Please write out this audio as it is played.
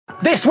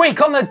This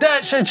week on the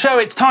Dirt Shed Show,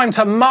 it's time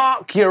to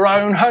mark your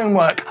own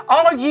homework.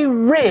 Are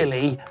you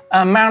really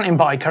a mountain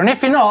biker? And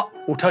if you're not,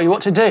 we'll tell you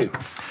what to do.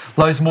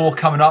 Loads more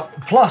coming up.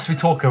 Plus, we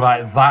talk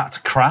about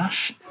that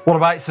crash. What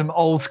about some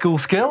old school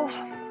skills?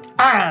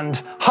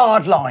 And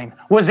hardline.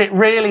 Was it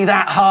really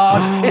that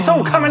hard? It's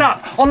all coming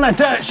up on the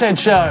Dirt Shed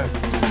Show.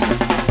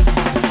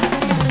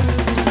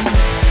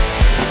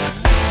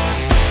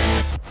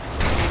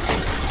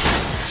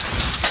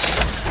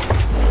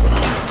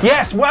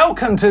 Yes,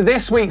 welcome to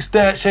this week's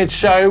Dirt Shed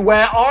Show,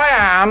 where I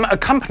am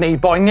accompanied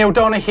by Neil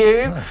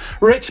Donahue,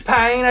 Rich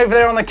Payne over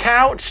there on the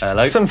couch,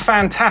 Hello. Some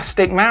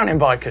fantastic mountain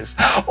bikers.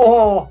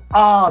 Or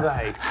are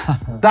they?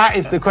 That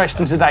is the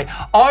question today.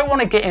 I want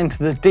to get into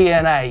the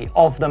DNA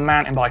of the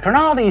mountain biker. And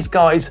are these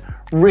guys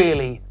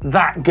really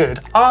that good?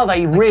 Are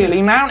they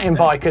really mountain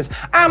bikers?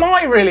 Am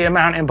I really a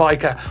mountain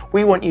biker?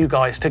 We want you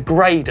guys to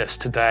grade us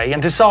today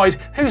and decide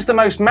who's the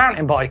most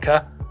mountain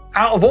biker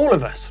out of all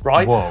of us,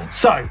 right? Whoa.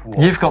 So,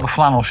 you've got the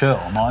flannel shirt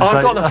on.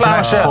 I've got the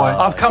flannel shirt.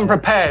 I've come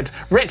prepared.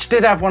 Rich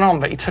did have one on,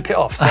 but he took it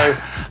off, so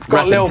I've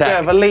got a little bit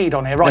of a lead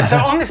on here. Right, so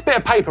on this bit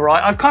of paper,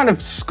 right, I've kind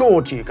of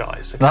scored you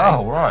guys. Okay?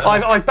 Oh, right.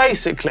 I've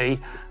basically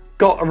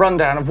got a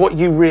rundown of what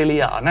you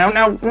really are.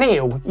 Now,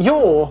 Neil,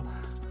 you're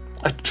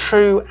a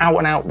true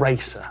out-and-out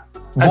racer.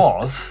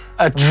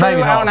 A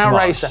true out-and-out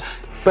racer.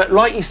 But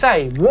like you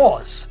say,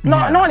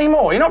 not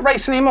anymore. You're not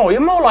racing anymore. You're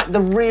more like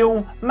the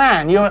real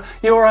man. You're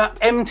a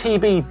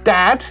MTB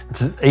dad.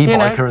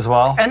 E-biker as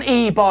well. An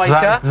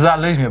e-biker. Does that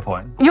lose me a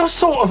point? You're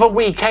sort of a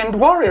weekend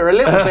warrior a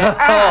little bit,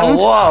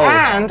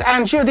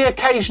 and you're the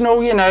occasional,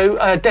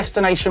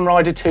 destination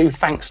rider too,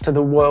 thanks to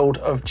the world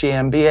of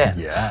GMBN.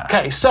 Yeah.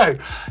 Okay, so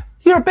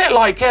you're a bit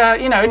like,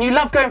 and you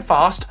love going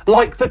fast,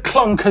 like the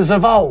clunkers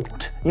of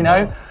old.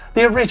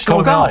 The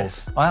original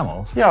guys. I am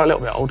old. You're a little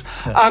bit old.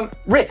 Yeah.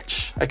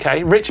 Rich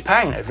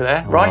Payne over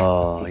there, right?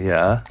 Oh,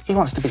 yeah. He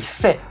wants to be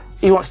fit.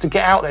 He wants to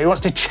get out there. He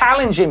wants to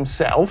challenge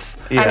himself.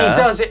 Yeah. And he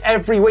does it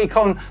every week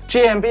on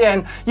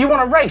GMBN. You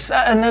want to race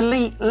at an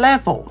elite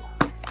level,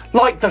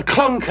 like the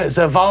clunkers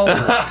of old.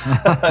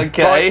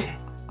 Okay. Right?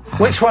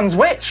 Which one's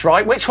which,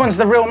 right? Which one's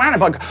the real mountain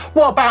biker?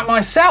 What about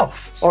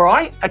myself, all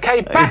right?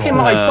 Okay, back in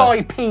my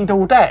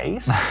bipedal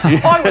days,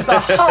 I was a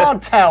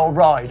hardtail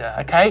rider,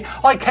 okay?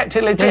 I kept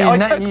it legit. I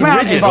took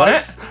mountain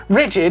bikes.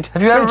 Rigid.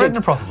 Have you ever ridden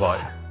a proper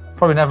bike?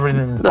 Probably never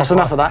ridden a proper That's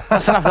enough of that.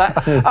 That's enough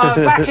of that.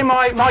 Back in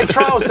my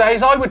trials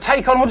days, I would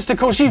take on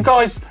obstacles you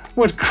guys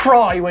would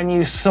cry when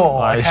you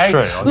saw, okay?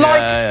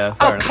 Like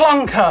a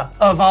clunker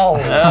of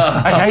old.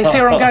 Okay, see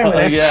where I'm going with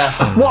this?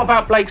 Yeah. What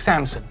about Blake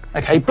Sampson?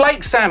 Okay,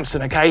 Blake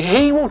Sampson, okay,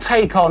 he will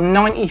take on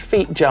 90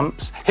 feet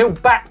jumps. He'll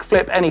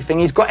backflip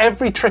anything. He's got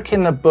every trick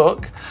in the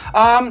book.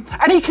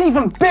 And he can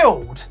even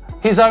build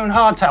his own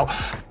hardtail.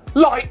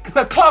 Like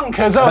the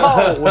clunkers of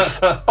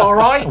old, all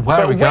right?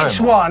 Which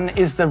one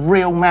is the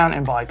real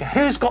mountain biker?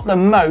 Who's got the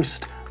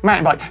most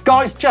mountain bike?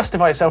 Guys,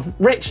 justify yourself.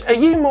 Rich, are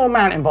you more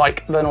mountain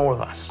bike than all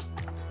of us?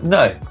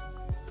 No.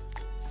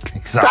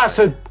 Exactly. That's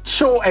a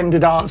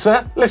short-ended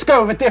answer. Let's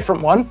go with a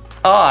different one.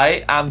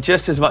 I am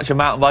just as much a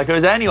mountain biker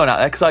as anyone out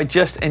there because I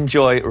just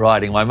enjoy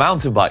riding my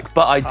mountain bike.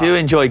 But I do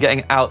enjoy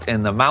getting out in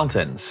the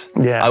mountains.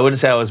 Yeah. I wouldn't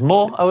say I was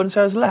more, I wouldn't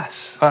say I was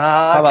less.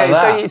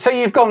 Okay, so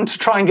you've gone to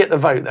try and get the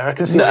vote there. I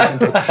can see what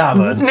you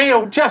can do.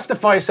 Neil,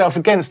 justify yourself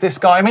against this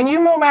guy. I mean,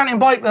 you're more mountain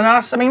bike than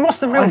us. I mean, what's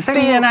the real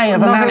DNA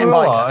of a mountain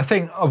biker? I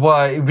think,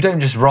 we don't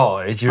just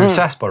ride, you're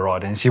obsessed by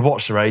riding. So you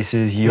watch the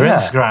races, your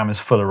Instagram is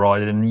full of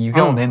riding, and you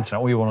go on the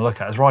internet, all you want to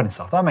look at is riding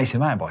stuff. That makes you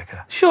a mountain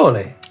biker.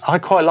 Surely. I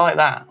quite like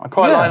that. I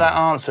quite like that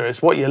answer.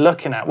 It's what you're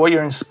looking at, what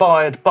you're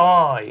inspired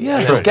by.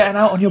 Yeah, just getting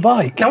out on your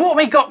bike. Now,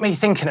 what got me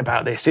thinking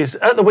about this is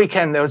at the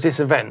weekend there was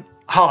this event,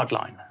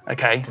 Hardline.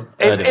 Okay,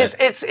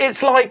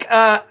 it's like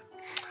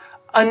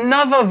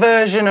another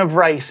version of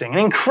racing, an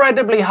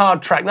incredibly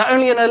hard track that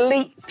only an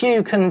elite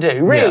few can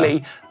do.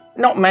 Really,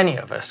 not many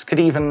of us could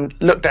even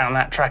look down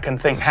that track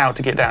and think how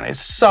to get down. It's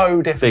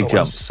so difficult. Big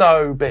jump. It's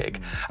so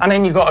big, and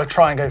then you've got to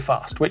try and go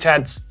fast, which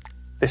adds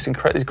this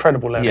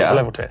incredible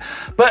level to it.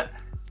 But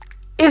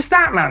is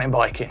that mountain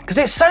biking? Because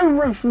it's so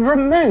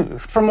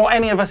removed from what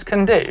any of us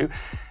can do.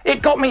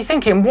 It got me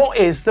thinking, what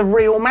is the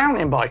real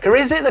mountain biker?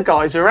 Is it the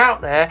guys who are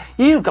out there,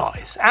 you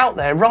guys, out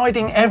there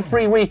riding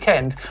every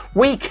weekend,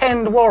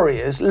 weekend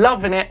warriors,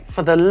 loving it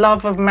for the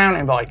love of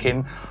mountain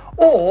biking?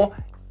 Or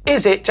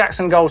is it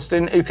Jackson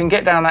Golston who can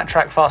get down that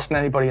track faster than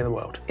anybody in the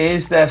world?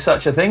 Is there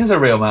such a thing as a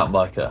real mountain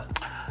biker?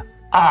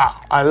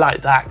 I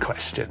like that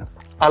question.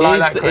 I like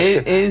that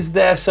question. Is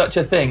there such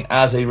a thing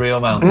as a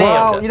real mountain biker?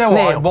 Well, you know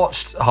what? I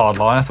watched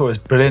Hardline. I thought it was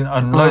brilliant,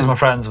 and loads of my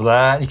friends were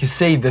there. You could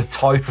see the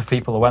type of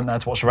people that went there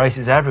to watch the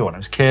races. Everyone. It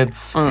was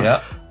kids.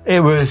 Yeah. It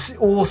was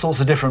all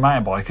sorts of different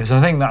mountain bikers, and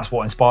I think that's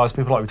what inspires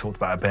people, like we talked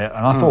about a bit.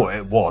 And I thought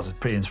it was a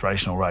pretty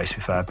inspirational race, to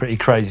be fair. Pretty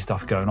crazy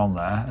stuff going on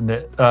there, and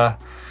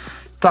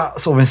that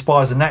sort of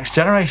inspires the next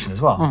generation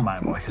as well.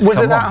 Mountain bikers. Was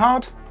it that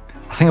hard?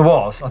 I think it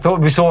was. I thought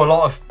we saw a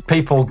lot of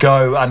people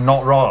go and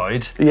not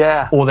ride.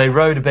 Yeah. Or they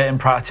rode a bit in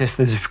practice.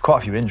 There's quite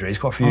a few injuries,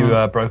 quite a few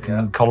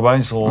broken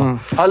collarbones. Or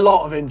a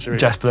lot of injuries.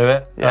 Jess blew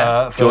it.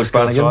 George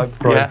Brannigan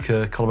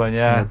broke collarbone.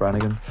 Yeah.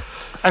 Brannigan.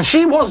 And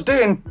she was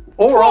doing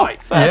all right.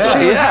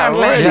 She was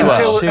handling it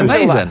until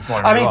amazing.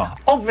 That. I mean,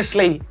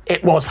 obviously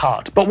it was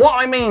hard. But what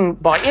I mean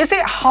by, is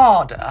it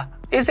harder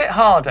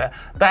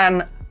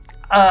than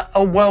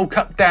a World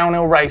Cup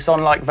downhill race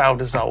on like Val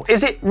d'Isole?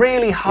 Is it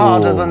really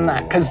harder than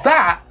that? Because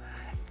that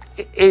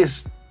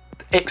is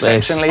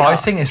exceptionally hard. I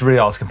think it's really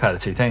hard to compare the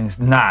two things.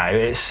 Now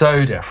it's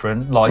so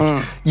different.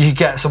 Like you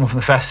get someone from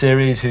the Fest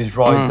series who's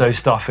ride those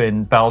stuff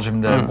in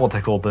Belgium. What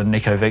they call the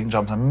Nico Vink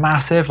jumps are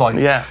massive. Like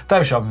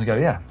they'll show up and go,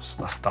 yeah,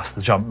 that's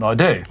the jump that I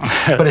do.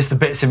 But it's the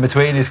bits in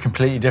between is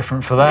completely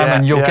different for them,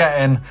 and you're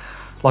getting.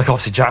 Like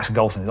obviously Jackson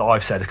Golson,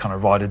 I've said, is kind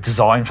of rider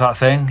designed for that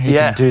thing. He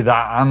can do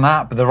that and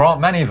that, but there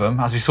aren't many of them.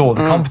 As we saw,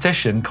 the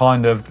competition,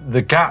 kind of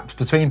the gaps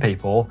between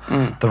people,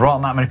 there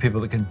aren't that many people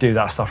that can do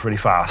that stuff really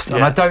fast.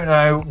 And I don't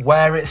know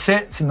where it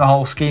sits in the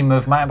whole scheme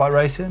of mountain bike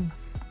racing.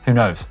 Who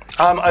knows?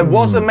 I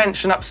was a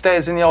mention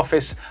upstairs in the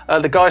office.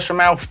 The guys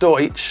from Alf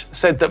Deutsch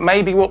said that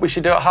maybe what we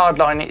should do at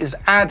Hardline is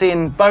add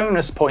in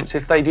bonus points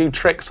if they do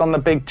tricks on the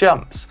big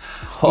jumps.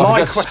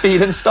 Like a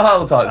speed and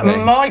style type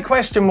thing. My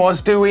question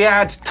was, do we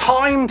add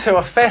time to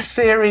a Fest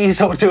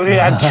series or do we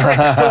add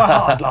tricks to a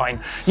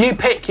Hardline? You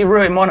pick, you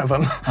ruin one of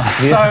them.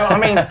 So, I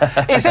mean,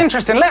 it's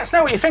interesting. Let us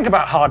know what you think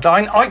about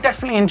Hardline. I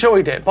definitely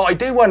enjoyed it, but I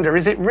do wonder,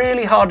 is it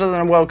really harder than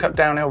a World Cup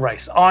downhill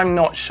race? I'm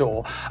not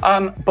sure.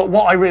 But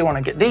what I really want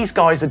to get, these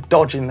guys are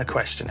dodging the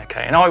question,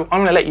 okay? And I'm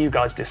going to let you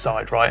guys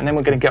decide, right? And then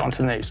we're going to get on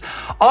to the news.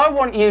 I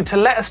want you to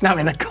let us know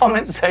in the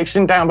comment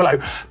section down below.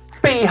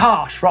 Be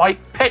harsh, right?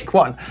 Pick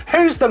one.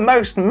 Who's the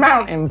most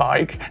mountain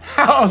bike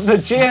out of the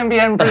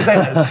GMBN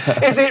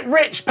presenters? Is it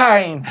Rich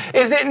Payne?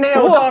 Is it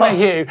Neil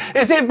Donahue?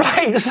 Is it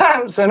Blake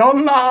Sampson or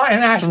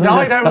Martyn Ashton?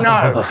 I don't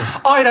know.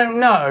 I don't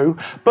know.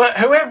 But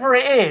whoever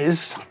it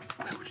is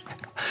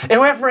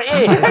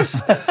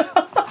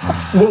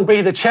will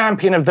be the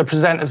champion of the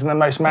presenters and the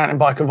most mountain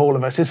bike of all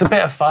of us. It's a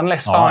bit of fun.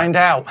 Let's find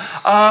out.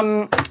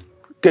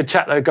 Good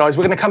chat though, guys.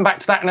 We're going to come back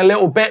to that in a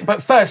little bit.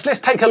 But first,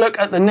 let's take a look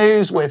at the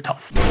news with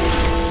Toff.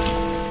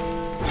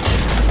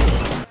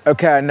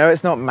 Okay, I know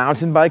it's not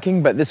mountain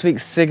biking, but this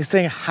week's sickest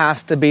thing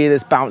has to be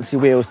this bouncy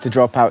wheels to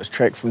dropouts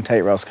trick from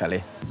Tate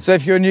Ross-Kelly. So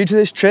if you're new to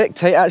this trick,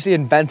 Tate actually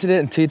invented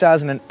it in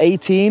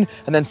 2018,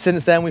 and then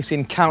since then we've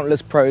seen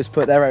countless pros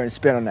put their own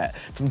spin on it,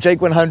 from Jake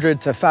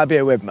 100 to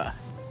Fabio Widmer.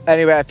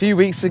 Anyway, a few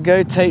weeks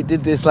ago, Tate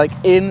did this like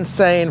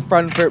insane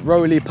front foot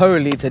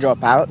roly-poly to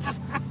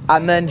dropouts,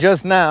 and then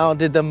just now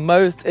did the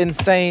most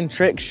insane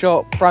trick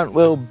shot front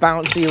wheel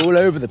bouncy all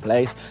over the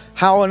place.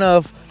 How on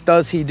earth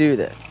does he do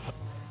this?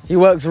 He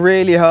works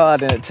really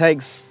hard and it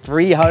takes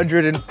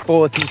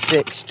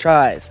 346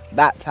 tries.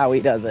 That's how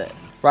he does it.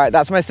 Right,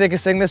 that's my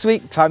sickest thing this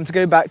week. Time to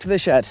go back to the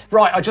shed.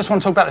 Right, I just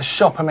want to talk about the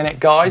shop a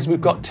minute, guys.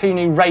 We've got 2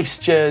 new race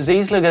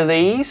jerseys. Look at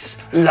these.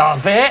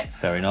 Love it.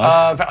 Very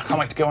nice. I can't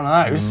wait to get one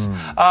of those.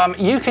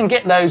 You can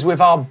get those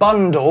with our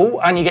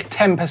bundle and you get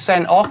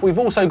 10% off. We've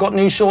also got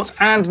new shorts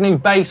and new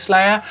base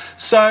layer.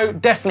 So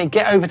definitely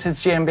get over to the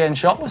GMBN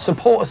shop,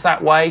 support us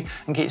that way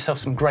and get yourself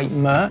some great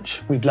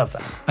merch. We'd love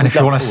that. And if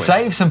you want to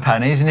save some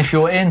pennies and if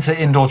you're into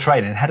indoor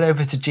training, head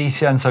over to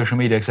GCN social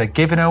media because they're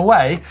giving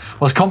away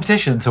a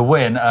competition to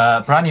win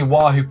brand new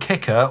Wahoo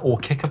kicker or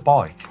kicker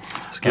bike.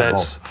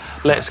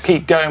 Let's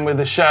keep going with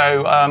the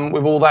show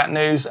with all that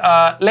news.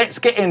 Let's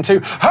get into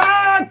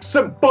hacks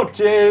and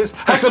bodges,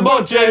 hacks and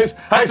bodges,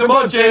 hacks and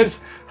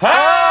bodges,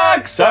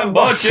 hacks and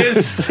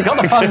bodges. You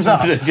got the thumbs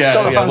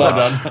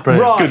up.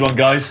 Right. Good one,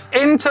 guys.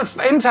 Into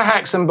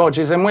hacks and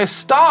bodges, and we're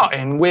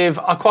starting with,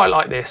 I quite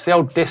like this, the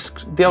old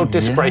disc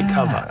brake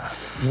cover.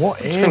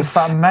 What is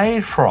that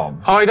made from?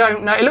 I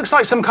don't know. It looks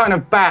like some kind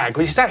of bag,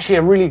 which is actually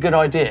a really good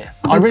idea.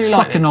 I really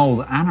like an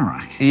old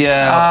anorak.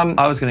 Yeah,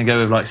 I was going to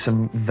go with like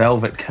some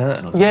velvet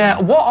curtain or something. Yeah,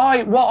 what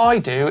I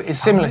do is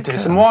similar to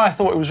this, and why I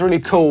thought it was really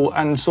cool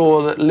and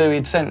saw that Louis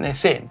had sent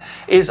this in,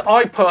 is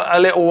I put a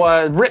little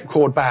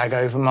ripcord bag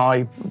over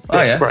my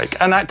disc brake,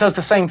 and that does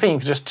the same thing. You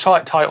can just tie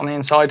it tight on the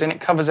inside and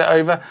it covers it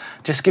over.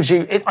 Just gives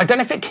you, I don't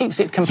know if it keeps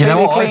it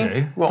completely clean. You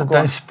know what I do?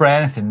 Don't spray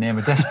anything near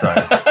my disc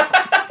brake.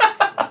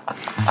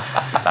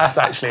 That's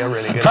actually a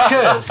really good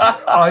because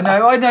I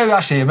know.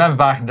 Actually, I remember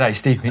back in the day,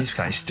 Steve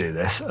Meatscan used to do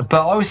this.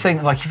 But I was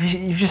thinking, like, if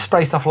you just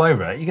spray stuff all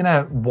over it, you're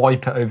gonna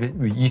wipe it over.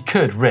 You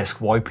could risk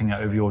wiping it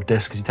over your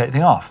disc as you take the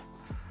thing off.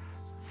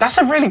 That's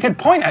a really good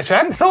point. Actually, I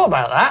hadn't thought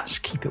about that.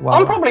 Just keep it well.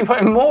 I'm probably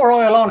putting more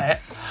oil on it.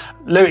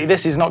 Louis,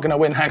 this is not going to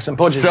win Hacks and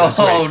Bodges this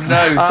week. Oh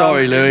no,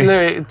 sorry, Louis.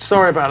 Louis,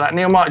 sorry about that.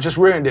 Neil might have just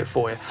ruined it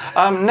for you.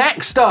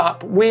 Next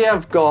up, we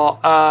have got,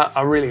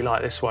 I really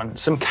like this one,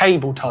 some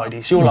cable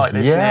tidies. You'll like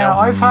this, Neil. Yeah,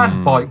 I've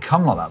had bike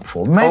come like that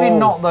before. Maybe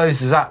not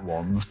those exact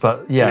ones,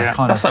 but kind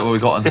of. That's like what we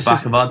got on the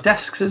back of our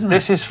desks, isn't it?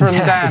 This is from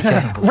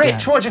Dan.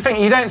 Rich, what do you think?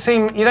 You don't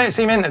seem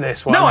into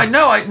this one.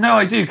 No,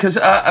 I do, because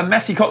a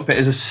messy cockpit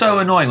is so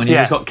annoying when you've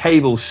just got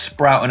cables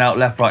sprouting out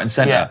left, right, and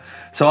centre. Yeah.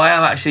 So I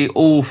am actually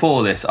all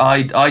for this.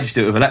 I just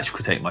do it with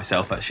electrical tape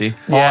myself, actually.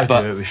 Yeah,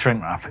 I do it with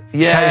shrink wrap.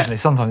 Yeah. Occasionally,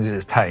 sometimes it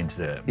is pain to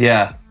do it.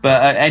 Yeah.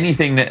 But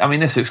anything that, I mean,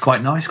 this looks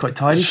quite nice, quite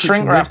tidy.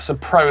 Shrink wrap's a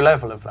pro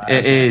level of that.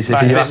 It is.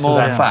 It's a bit more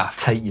faff.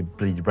 Take your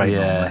bleed brain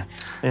on.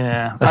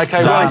 Yeah.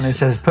 Okay, Dan, it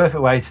says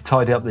perfect way to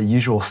tidy up the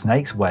usual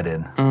snake's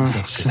wedding.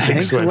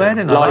 Snake's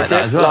wedding. I like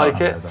that as well. Like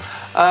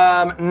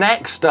it.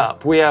 Next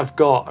up, we have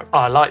got.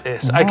 I like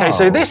this. Okay,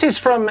 so this is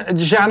from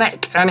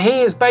Cynic, and he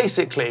is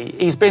basically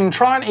he's been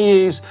trying to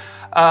use.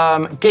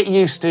 Get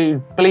used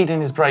to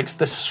bleeding his brakes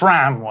the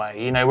SRAM way,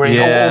 you know, where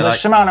or the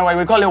Shimano way.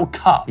 We've got a little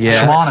cup.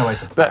 Yeah, Shimano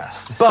way's the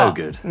best. It's so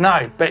good.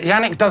 No, but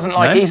Yannick doesn't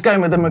like. He's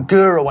going with the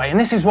Magura way, and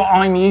this is what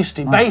I'm used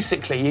to.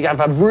 Basically, you have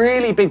a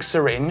really big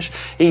syringe.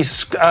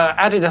 He's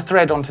added a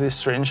thread onto this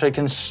syringe, so you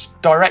can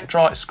direct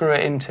screw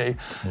it into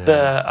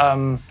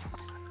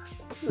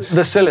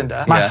the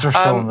cylinder,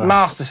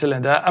 master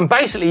cylinder, and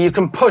basically you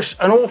can push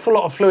an awful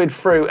lot of fluid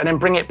through and then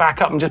bring it back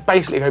up and just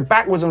basically go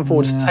backwards and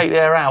forwards to take the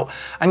air out,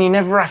 and you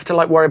never have to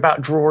like worry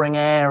about drawing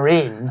air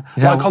in,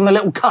 like on the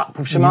little cup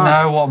of Shimano.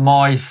 You know what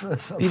my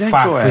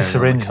faff with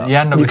syringes? You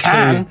end up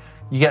with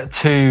you get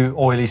 2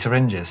 oily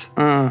syringes,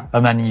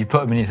 and then you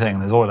put them in your thing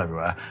and there's oil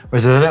everywhere.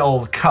 Whereas a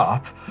little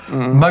cup,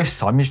 most of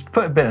the time you just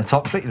put a bit in the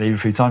top, flick, leave a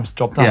few times,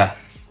 job done. Yeah.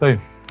 Boom.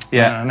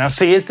 Yeah. Now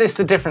see, is this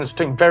the difference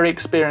between very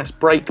experienced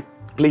brake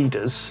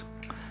bleeders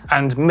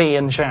and me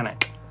and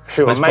Cynic,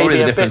 who are maybe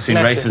the a difference bit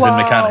between racers and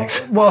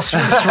mechanics. Well,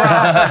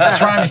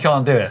 SRAM you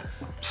can't do it,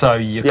 so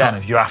you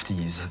you have to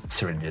use the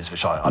syringes,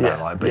 which I don't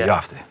like, but you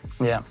have to.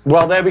 Yeah.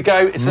 Well, there we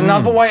go. It's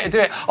another way to do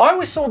it. I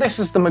always saw this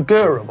as the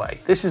Magura way.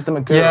 This is the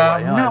Magura way.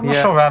 Yeah, I'm not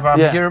sure I've ever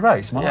had Magura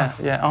brakes.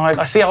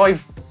 I see.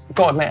 I've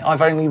got to admit,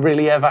 I've only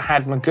really ever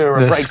had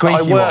Magura brakes that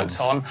I worked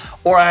on,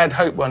 or I had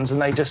Hope ones,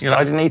 and they just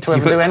I didn't need to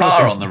ever do anything. You put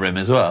tar on the rim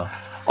as well.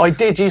 I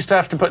did used to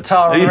have to put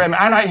tar on the rim,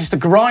 and I used to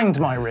grind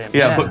my rim.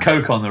 Yeah, put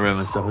Coke on the rim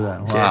and stuff like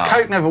that. Wow. Yeah,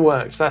 Coke never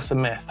works. That's a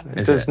myth.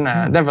 It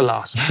never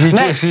lasts.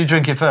 So you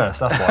drink it first.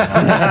 That's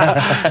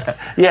why.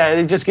 Yeah,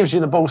 it just gives you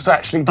the balls to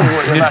actually do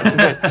what you're about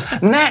to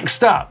do.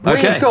 Next up,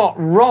 we've got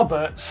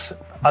Robert's.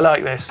 I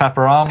like this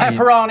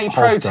pepperoni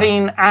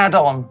protein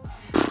add-on.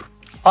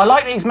 I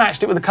like that he's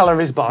matched it with the colour of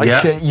his bike.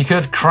 Yeah. You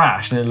could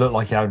crash and it looked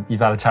like you've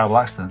had a terrible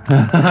accident.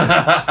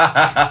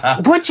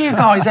 Would you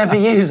guys ever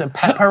use a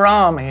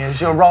pepperami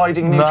as your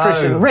riding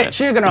nutrition?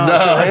 Rich, you're going to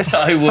answer this.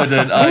 I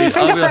wouldn't. Can you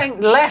think of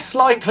something less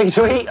likely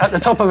to eat at the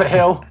top of a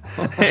hill?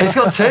 He's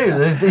got 2.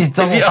 He's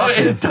double.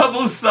 It's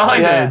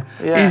double-sided.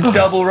 He's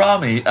double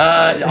rami.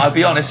 I'll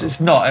be honest, it's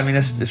not. I mean,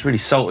 it's really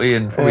salty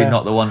and probably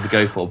not the one to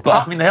go for.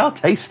 But I mean, they are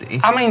tasty.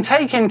 I mean,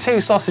 taking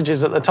 2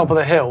 sausages at the top of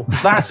the hill,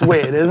 that's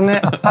weird, isn't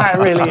it? That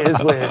really is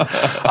weird.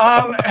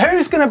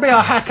 Who's going to be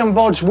our Hack and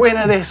Bodge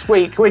winner this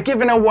week? We're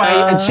giving away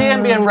a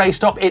GMBN race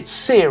top. It's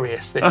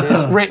serious, this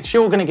is. Rich,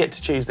 you're going to get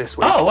to choose this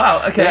week. Oh,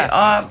 wow. Okay.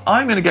 Yeah.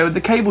 I'm going to go with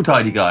the cable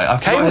tidy guy.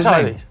 Cable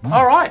tidy.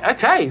 All right.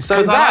 Okay. So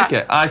I like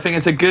it. I think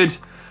it's a good,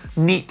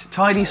 neat,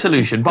 tidy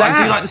solution. But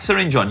I do like the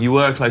syringe one. You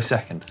were a close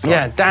second. So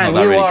yeah, Dan,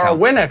 you are a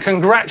winner.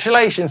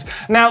 Congratulations.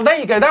 Now, there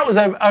you go. That was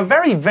a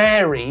very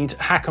varied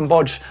Hack and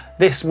Bodge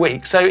this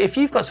week. So if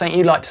you've got something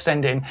you'd like to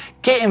send in,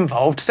 get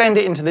involved, send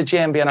it into the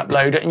GMBN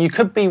uploader, and you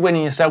could be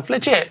winning yourself a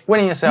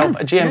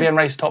GMBN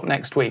race top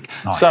next week.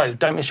 Nice. So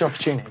don't miss your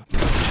opportunity.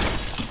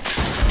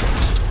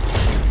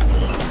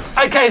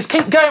 Okay, let's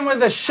keep going with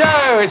the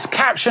show. It's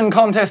Caption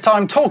Contest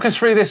time. Talk us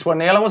through this one,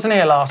 Neil. I wasn't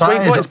here last week.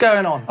 What is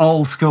going on?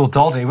 Old School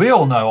Doddy. We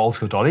all know Old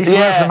School Doddy. He's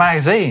worked for the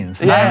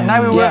magazines.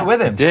 Now we work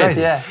with him. It's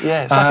crazy.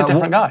 Yeah. It's like a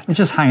different guy. He's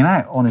just hanging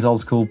out on his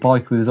old school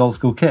bike with his old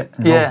school kit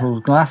and his old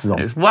school glasses on.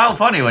 It's well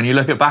funny when you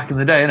look at back in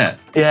the day, isn't it?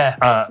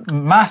 Yeah.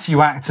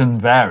 Matthew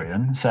Acton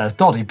Varian says,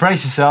 Doddy,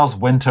 brace yourselves,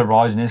 winter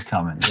riding is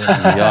coming.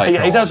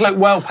 Yeah, he does look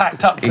well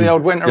packed up for the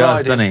old winter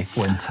riding. Doesn't he?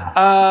 Winter.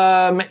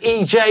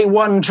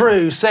 EJ1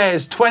 Drew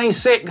says,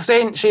 26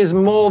 inches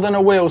more than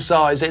a wheel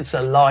size. It's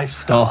a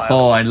lifestyle.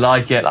 Oh, I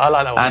like it. I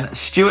like that one. And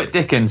Stuart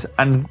Dickens,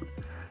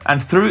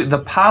 and through the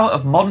power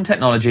of modern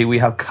technology, we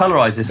have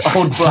colorised this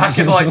old black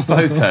and white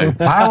photo.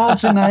 How old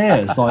do you know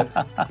he is? Like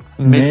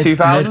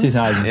mid-2000s?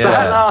 Mid-2000s. Yeah.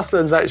 That last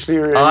one's actually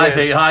really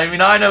weird.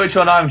 I know which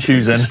one I'm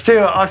choosing.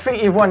 Stuart, I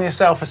think you've won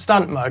yourself a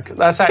stunt mug.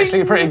 That's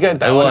actually pretty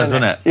good. It was,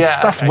 wasn't it?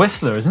 Yeah. That's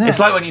Whistler, isn't it? It's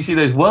like when you see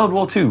those World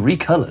War II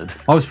recoloured.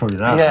 I was probably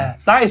that. Yeah,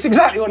 that is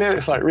exactly what it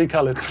looks like,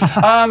 recoloured.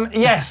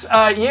 Yes,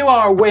 you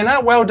are a winner.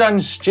 Well done,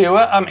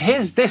 Stuart.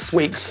 Here's this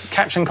week's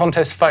Caption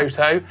Contest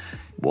photo.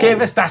 Whoa.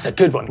 That's a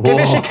good one. Give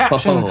us your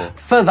caption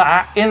for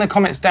that in the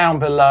comments down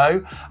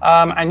below.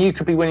 And you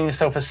could be winning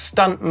yourself a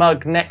stunt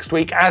mug next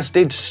week, as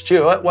did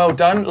Stuart. Well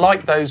done,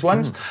 like those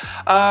ones.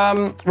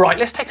 Right,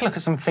 let's take a look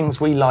at some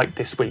things we liked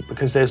this week,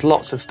 because there's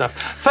lots of stuff.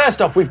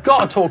 First off, we've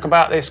got to talk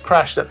about this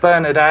crash that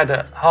Bernard had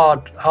at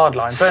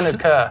Hardline. Bernard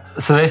Kerr.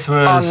 So this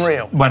was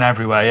unreal. Went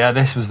everywhere, yeah.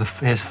 This was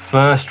his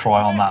first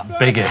try on that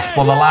biggest,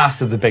 well, the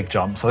last of the big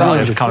jumps. I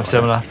think they were kind of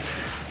similar.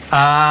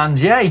 And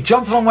yeah, he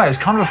jumped a long way. It was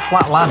kind of a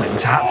flat landing,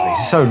 which it had to be.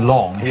 It's so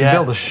long. If you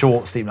build a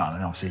short, steep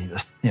landing, obviously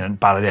that's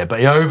bad idea. But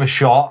he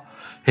overshot.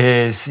 He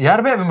had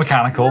a bit of a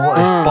mechanical.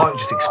 His bike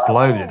just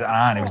exploded,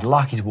 and he was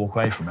lucky to walk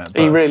away from it.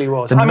 He really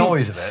was. The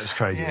noise of it was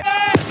crazy.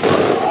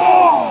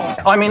 Yeah.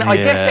 I mean, I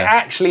guess it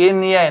actually,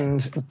 in the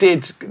end,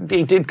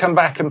 he did come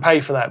back and pay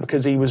for that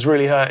because he was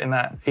really hurt in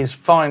his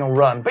final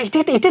run. But he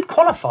did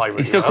qualify really.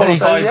 He still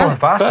qualified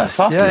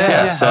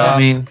fastest. So I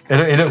mean,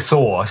 it looked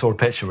sore. I saw a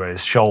picture where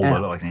his shoulder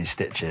looked like he needs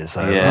stitches.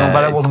 So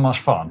but it wasn't much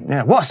fun.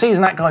 Yeah, what a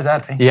season that guy's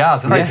had. He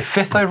has. Crazy.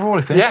 5th overall.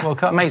 He finished World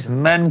Cup.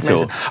 Amazing.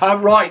 mental.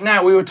 Right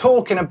now, we were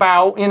talking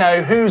about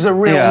who's a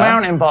real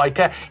mountain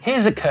biker.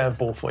 Here's a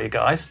curveball for you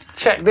guys.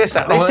 Check this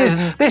out.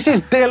 This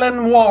is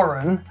Dylan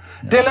Warren.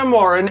 Dylan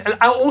Warren,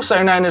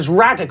 also known as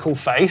Radical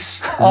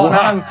Face,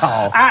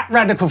 at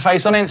Radical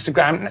Face on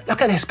Instagram.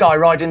 Look at this guy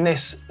riding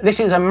this. This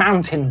is a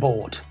mountain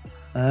board.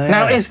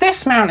 Now, is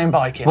this mountain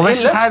biking? Well,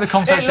 this is how the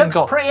conversation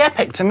got... pretty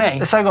epic to me.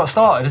 That's how it got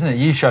started, isn't it?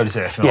 You showed us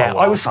this. Yeah,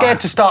 I was scared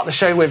to start the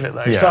show with it,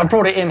 though, so I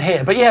brought it in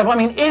here. But yeah, I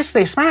mean, is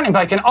this mountain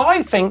biking?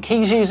 I think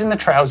he's using the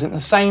trails in the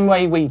same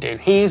way we do.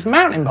 He is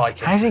mountain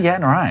biking. How's he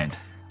getting around?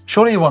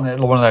 Surely you want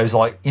one of those,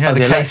 like, the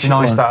Casey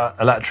Neistat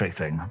electric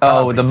thing.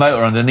 With the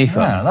motor underneath it.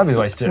 Yeah, that'd be the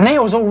way to do it.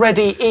 Neil's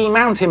already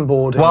e-mountain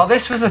boarding. Well,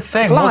 this was a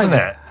thing, wasn't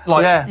it?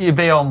 Like, you'd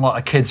be on like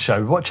a kid's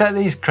show. Check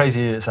these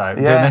crazy idiots out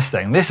doing this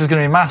thing. This is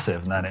going to be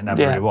massive, and then it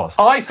never really was.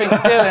 I think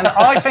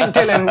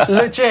Dylan,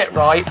 legit,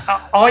 right?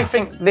 I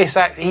think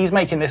he's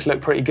making this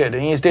look pretty good,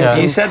 and he's doing some.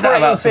 You said that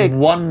about some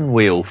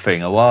one-wheel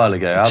thing a while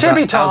ago. How's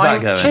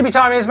that going? Chibi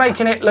Time is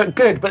making it look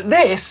good, but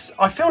this,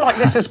 I feel like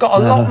this has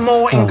got a lot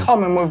more in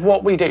common with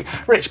what we do.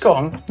 Rich, go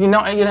on. You're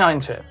not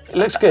into it. It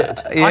looks good.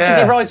 I think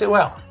he rides it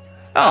well.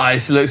 Oh,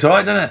 this looks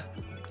alright, doesn't it?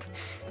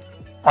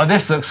 Oh,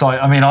 this looks like,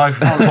 I've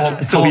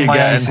torn my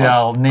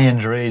ACL, knee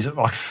injuries.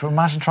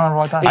 Imagine trying to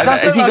ride that.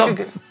 Has he got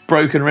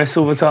broken wrists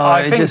all the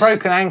time? I think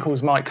broken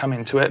ankles might come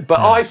into it, but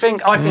I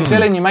think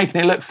Dylan, you're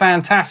making it look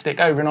fantastic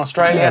over in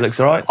Australia. Yeah, it looks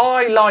all right.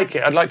 I like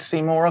it. I'd like to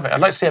see more of it.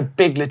 I'd like to see a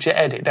big legit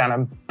edit down a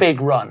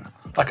big run.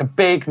 Like a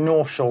big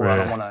North Shore run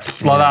on one of those.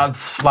 It's like that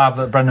slab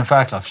that Brendan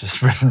Fairclough's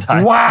just written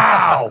down.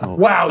 Wow!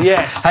 Wow,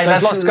 yes. Hey,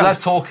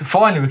 let's talk.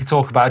 Finally, we can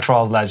talk about a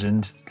Trials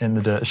legend in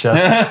the dirt shed.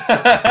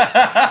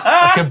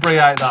 I could bring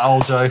out that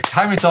old joke.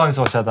 How many times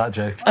have I said that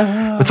joke?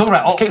 We're talking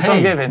about Keeps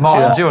on giving.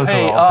 Martyn, do you want to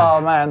talk about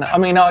Oh,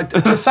 man.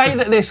 To say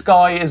that this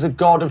guy is a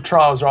god of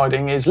trials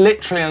riding is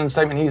literally an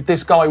understatement.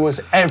 This guy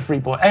was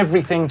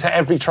everything to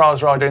every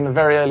trials rider in the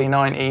very early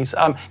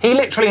 90s. He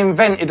literally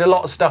invented a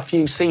lot of stuff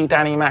you see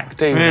Danny Mac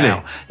do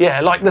now.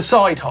 Yeah, like the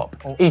side hop.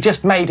 He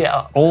just made it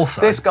up. Also,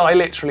 this guy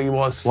literally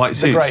was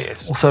the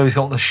greatest. Also, he's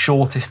got the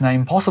shortest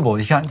name possible.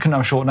 You couldn't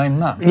have a short name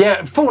than that.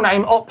 Yeah, full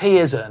name, Oppy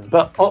isn't,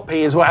 but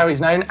Oppy is how he's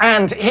known.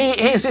 And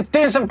he's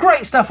doing some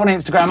great stuff on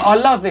Instagram. I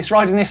love this,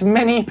 riding this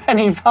mini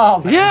penny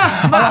farthing.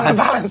 Yeah, man.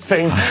 The balance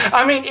thing.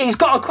 I mean, he's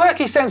got a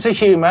quirky sense of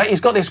humour.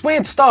 He's got this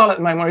weird style at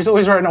the moment where he's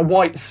always wearing a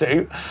white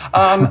suit.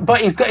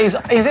 But he's got his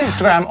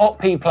Instagram,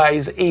 Oppy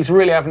Plays. He's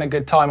really having a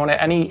good time on it,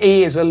 and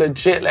he is a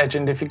legit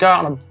legend. If you go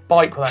out on a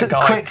bike with that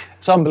guy,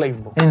 it's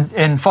unbelievable.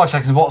 In 5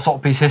 seconds, what's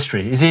Oppy's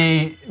history?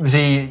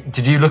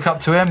 Did you look up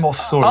to him? What's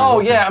the story? Oh,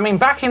 yeah. I mean,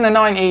 back in the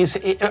 90s,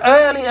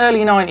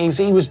 early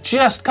 90s, he was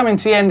just coming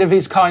to the end of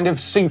his kind of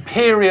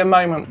superior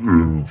moment.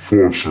 In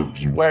 5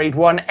 seconds. Where he'd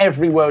won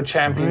every world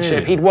championship.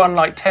 Really? He'd won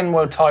like 10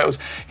 world titles.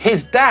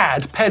 His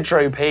dad,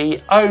 Pedro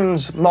P,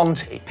 owns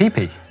Monty.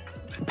 PP.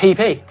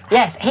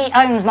 Yes, he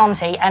owns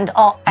Monty, and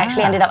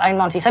actually ended up owning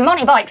Monty. So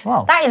Monty Bikes,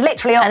 that is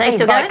literally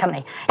Oppy's bike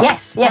company.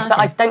 Yes, but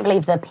I don't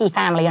believe the P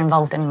family are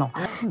involved anymore.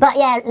 But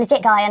yeah,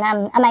 legit guy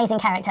and amazing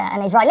character,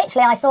 and he's right.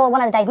 Literally, I saw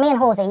one of the days, me and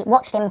Horsey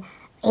watched him.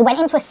 He went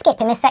into a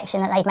skip in this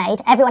section that they'd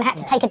made. Everyone had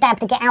to take a dab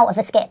to get out of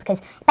the skip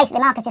because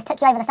basically Marcus just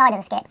took you over the side of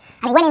the skip,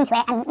 and he went into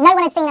it, and no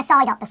one had seen a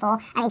side up before,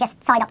 and he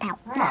just side upped out.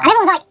 And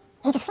everyone was like,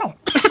 he just flew.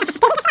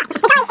 The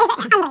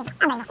guy is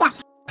unbelievable.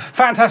 Yes.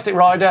 Fantastic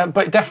rider,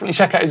 but definitely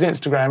check out his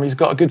Instagram. He's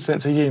got a good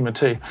sense of humour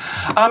too.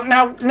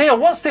 Now, Neil,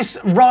 what's this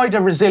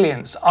rider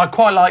resilience? I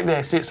quite like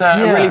this. It's a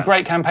really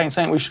great campaign,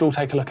 something we should all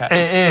take a look at.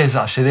 It is,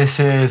 actually.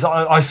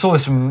 I saw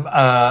this from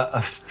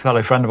a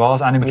fellow friend of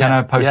ours, Andy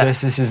McKenna, posted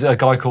this. This is a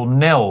guy called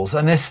Nils,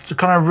 and this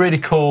kind of really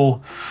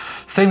cool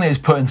thing that he's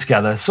putting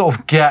together, sort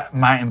of get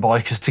mountain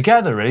bikers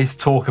together, really, to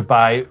talk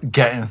about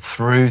getting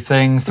through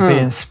things, to be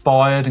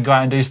inspired and go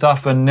out and do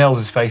stuff. And Nils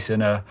is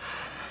facing a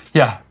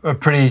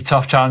pretty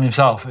tough challenge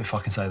himself, if I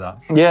can say that.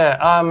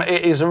 Yeah,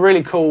 it is a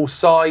really cool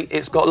site.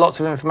 It's got lots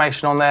of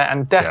information on there,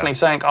 and definitely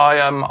something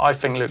I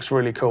think looks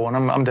really cool, and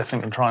I'm definitely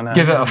going to try and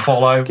give it a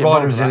follow.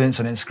 Rider Resilience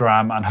on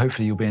Instagram, and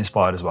hopefully you'll be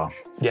inspired as well.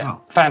 Yeah,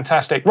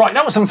 fantastic. Right,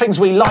 that was some things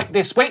we liked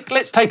this week.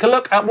 Let's take a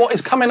look at what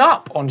is coming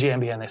up on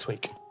GMBN this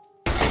week.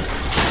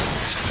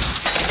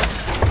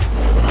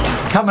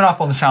 Coming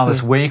up on the channel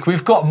this week,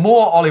 we've got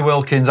more Ollie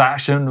Wilkins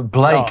action.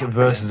 Blake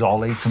versus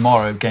Ollie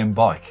tomorrow, Game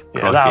Bike.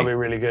 Yeah, that'll be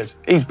really good.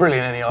 He's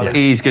brilliant, isn't he, Ollie?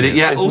 He's good.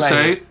 Yeah,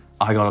 also,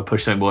 I got to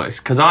push something, boys,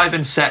 because I've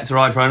been set to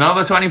ride for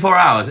another 24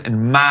 hours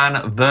in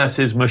Man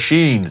versus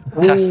Machine.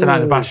 Testing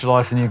out the battery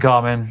life, the new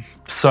Garmin,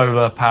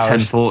 solar powered.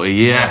 1040,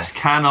 yes.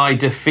 Can I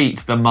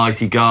defeat the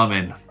mighty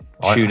Garmin?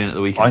 Tune in at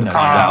the weekend to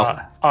find out.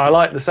 I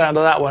like the sound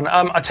of that one.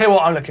 I tell you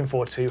what I'm looking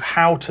forward to,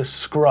 how to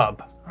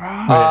scrub.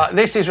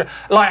 This is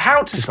like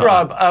how to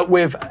scrub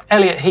with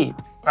Elliot Heap.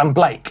 and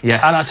Blake.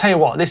 Yes. And I tell you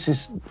what, this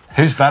is...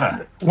 Who's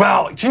better?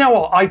 Well, do you know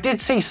what? I did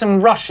see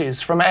some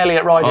rushes from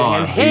Elliot riding,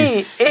 and he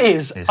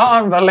is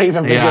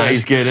unbelievably good. Yeah,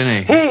 he's good,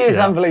 isn't he? He is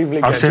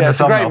unbelievably good. I've seen the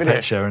thumbnail video.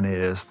 picture, and he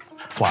is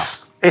flat.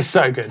 It's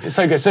so good. It's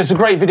so good. So it's a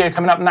great video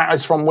coming up, and that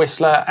is from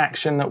Whistler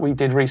Action that we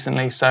did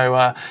recently.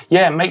 So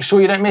yeah, make sure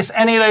you don't miss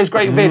any of those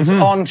great vids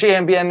on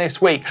GMBN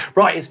this week.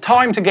 Right, it's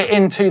time to get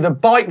into the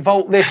bike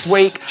vault this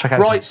week. Check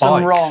out right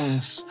some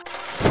wrongs.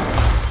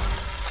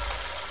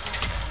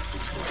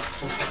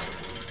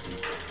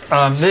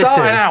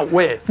 Starting out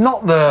with...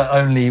 Not the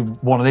only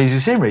one of these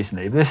we've seen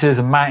recently, but this is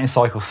a mountain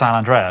cycle San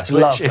Andreas,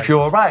 which lovely. if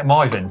you're about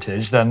my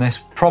vintage, then this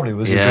probably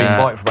was a dream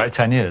bike for about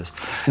 10 years.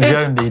 It's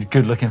the only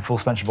good-looking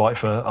full-suspension bike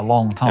for a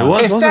long time.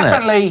 It's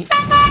definitely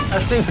a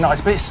super nice,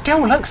 but it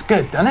still looks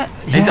good, doesn't it?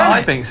 Yeah.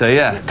 I think so,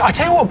 yeah. I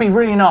tell you what would be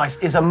really nice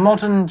is a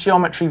modern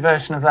geometry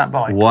version of that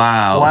bike.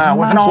 Wow. Wow,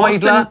 with an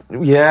idler.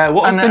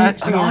 What was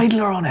an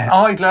idler on it?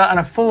 Idler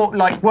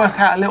and work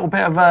out a little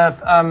bit of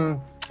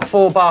a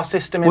 4-bar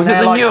system in was there.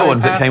 Was it the like newer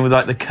ones that came with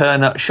like the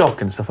Kernut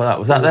shock and stuff like that?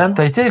 Was that them?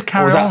 They did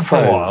carry on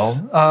for a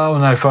while. Oh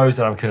no, Foes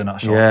did have a Kernut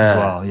shock as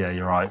well. Yeah,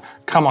 you're right.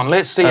 Come on,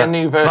 let's see a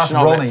new version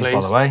of Ronnie's, it,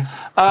 please. By the way.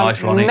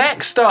 Nice, Ronnie.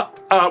 Next up,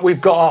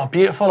 we've got our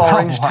beautiful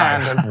orange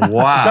tandem.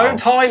 Wow.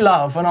 Don't I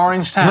love an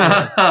orange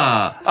tandem?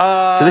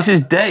 So this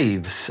is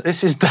Dave's.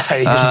 This is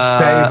Dave's.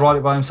 Does Dave ride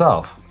it by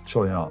himself?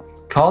 Surely not.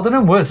 Carden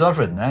and Woods, I've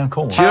written there in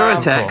Cornwall.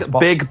 Duratec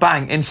Big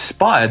Bang,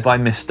 inspired by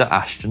Mr.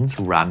 Ashton's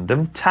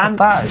random tandem.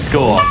 That is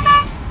Go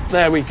on.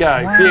 There we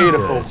go. Wow.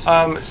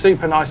 Beautiful.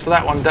 Super nice for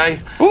that one,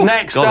 Dave. Ooh,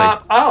 next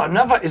up,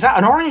 another. Is that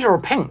an orange or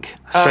a pink?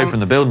 Straight from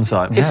the building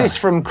site. This is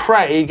from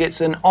Craig.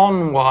 It's an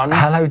On one.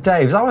 Hello,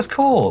 Dave. Is that what it's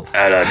called?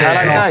 Hello, Dave.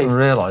 I didn't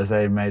realise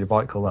they made a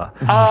bike called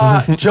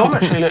that.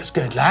 Geometry looks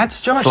good,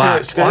 lads. Geometry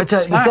looks good.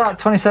 Is that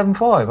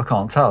 27.5? I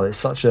can't tell. It's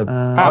such a...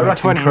 I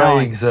reckon 29.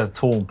 Craig's a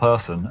tall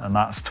person, and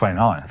that's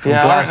 29. From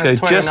Glasgow.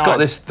 Just got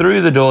this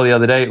through the door the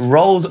other day. It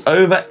rolls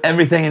over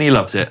everything, and he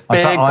loves it.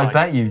 I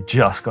bet you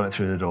just got it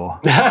through the door.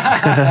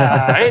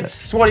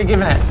 It's... What are you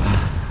giving it?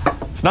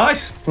 It's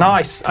nice.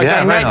 Nice. Okay,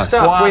 yeah, next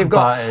up we've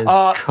got...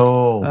 That is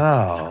cool.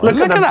 Oh, look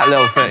at that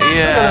little thing.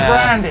 Yeah. Look at the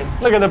branding.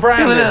 Look at the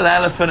branding. Look at the little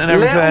elephant and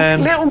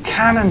everything. Little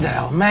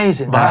Cannondale.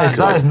 Amazing. That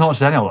is not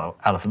just any old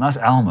elephant. That's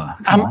Elmer.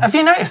 Have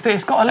you noticed that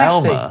it's got a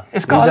lefty? Elmer.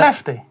 It's got a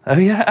lefty. Oh,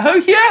 yeah. Oh,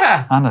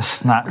 yeah. And a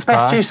snack It's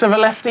best use of a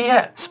lefty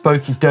yet.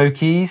 Spooky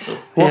Dokies.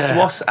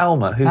 What's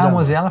Elmer? Who's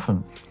Elmer's the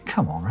elephant.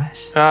 Come on,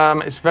 Rich.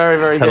 It's very,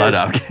 very good.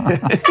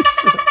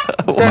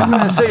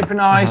 Definitely super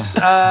nice.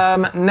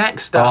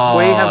 Next up,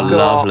 we have got...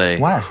 lovely.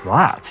 Where's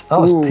that?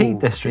 Oh, it's Peak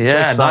District.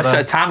 Yeah, nice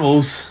set of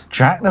Tamils.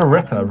 Jack the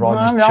Ripper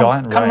riding his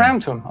giant I've come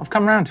round to him. I've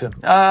come round to him.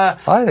 I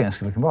think it's a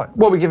good looking bike.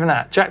 What are we giving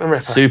that? Jack the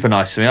Ripper. Super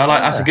nice to me. I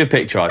like. That's a good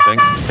picture, I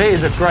think. It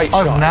is a great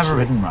shot. I've never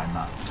ridden around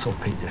that sort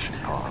of Peak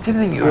District part. I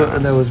didn't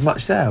think there was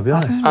much there, I'll be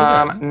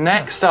honest.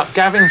 Next up,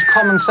 Gavin's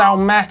Common Sal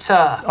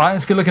Meta. I think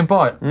it's a good looking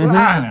bike.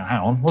 Hang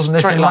on. Wasn't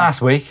this in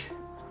last week?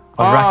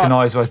 I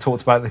recognise when I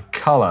talked about the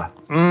colour.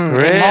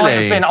 Really? It might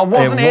have been. I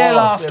wasn't here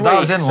last week. That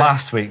was in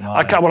last week,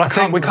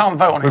 Martyn. We can't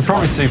vote on it. We're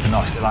probably super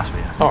nice last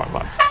week. All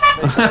right,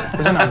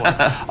 There's another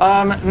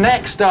one.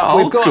 Next up,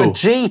 we've got a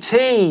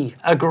GT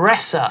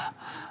Aggressor.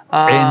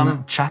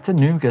 In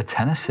Chattanooga,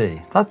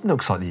 Tennessee. That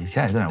looks like the UK,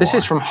 I don't know This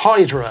is from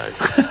Hydro.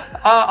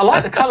 I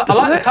like the colour. I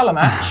like the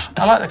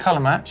colour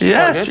match.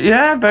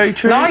 Yeah, very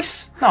true.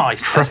 Nice.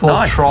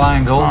 Triple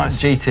triangle.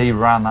 GT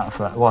ran that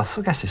for that. Well,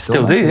 I guess it's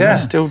still do, yeah.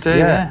 Still do,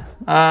 yeah.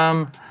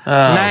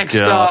 Next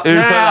up, who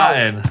put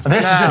that in?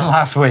 This is in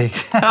last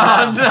week.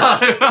 Oh no!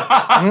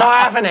 I'm not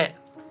having it.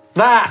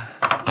 That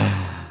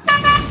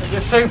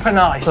is super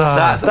nice.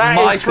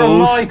 That is from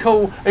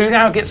Michael, who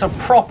now gets a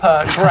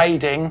proper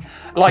grading.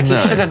 Like he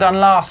should have done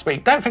last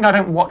week. Don't think I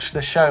don't watch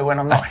the show when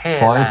I'm not here.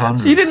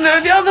 500. You didn't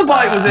know the other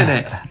bike was in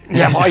it.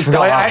 Yeah,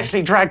 I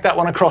actually dragged that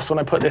one across when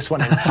I put this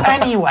one in.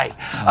 Anyway,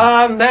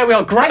 there we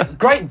are.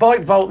 Great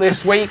bike vault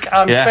this week,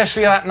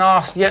 especially that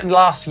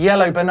last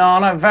yellow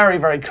banana. Very,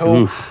 very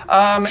cool.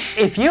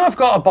 If you have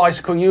got a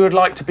bicycle you would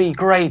like to be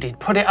graded,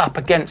 put it up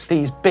against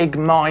these big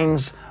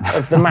minds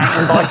of the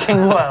mountain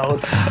biking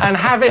world and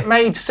have it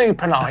made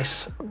super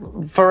nice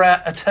for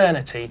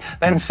eternity.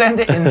 Then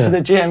send it into the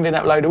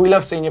GMBN uploader. We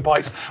love seeing your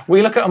bikes.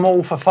 We look at them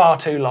all for far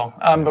too long,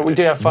 but we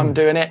do have fun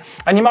doing it,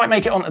 and you might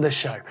make it onto this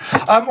show.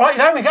 Right,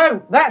 there we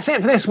go. That's it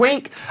for this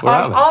week.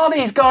 Are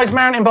these guys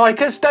mountain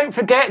bikers? Don't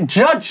forget,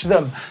 judge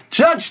them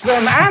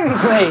and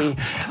me.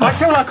 I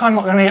feel like I'm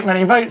not going to get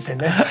many votes in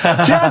this.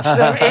 Judge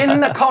them in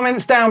the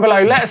comments down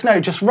below. Let us know.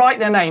 Just write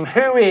their name.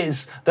 Who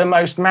is the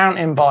most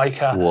mountain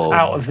biker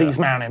out of these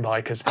mountain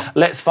bikers?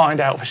 Let's find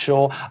out for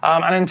sure.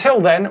 And until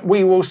then,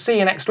 we will see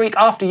you next week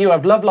after you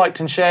have loved, liked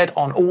and shared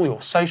on all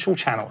your social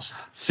channels.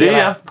 See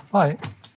ya. Bye.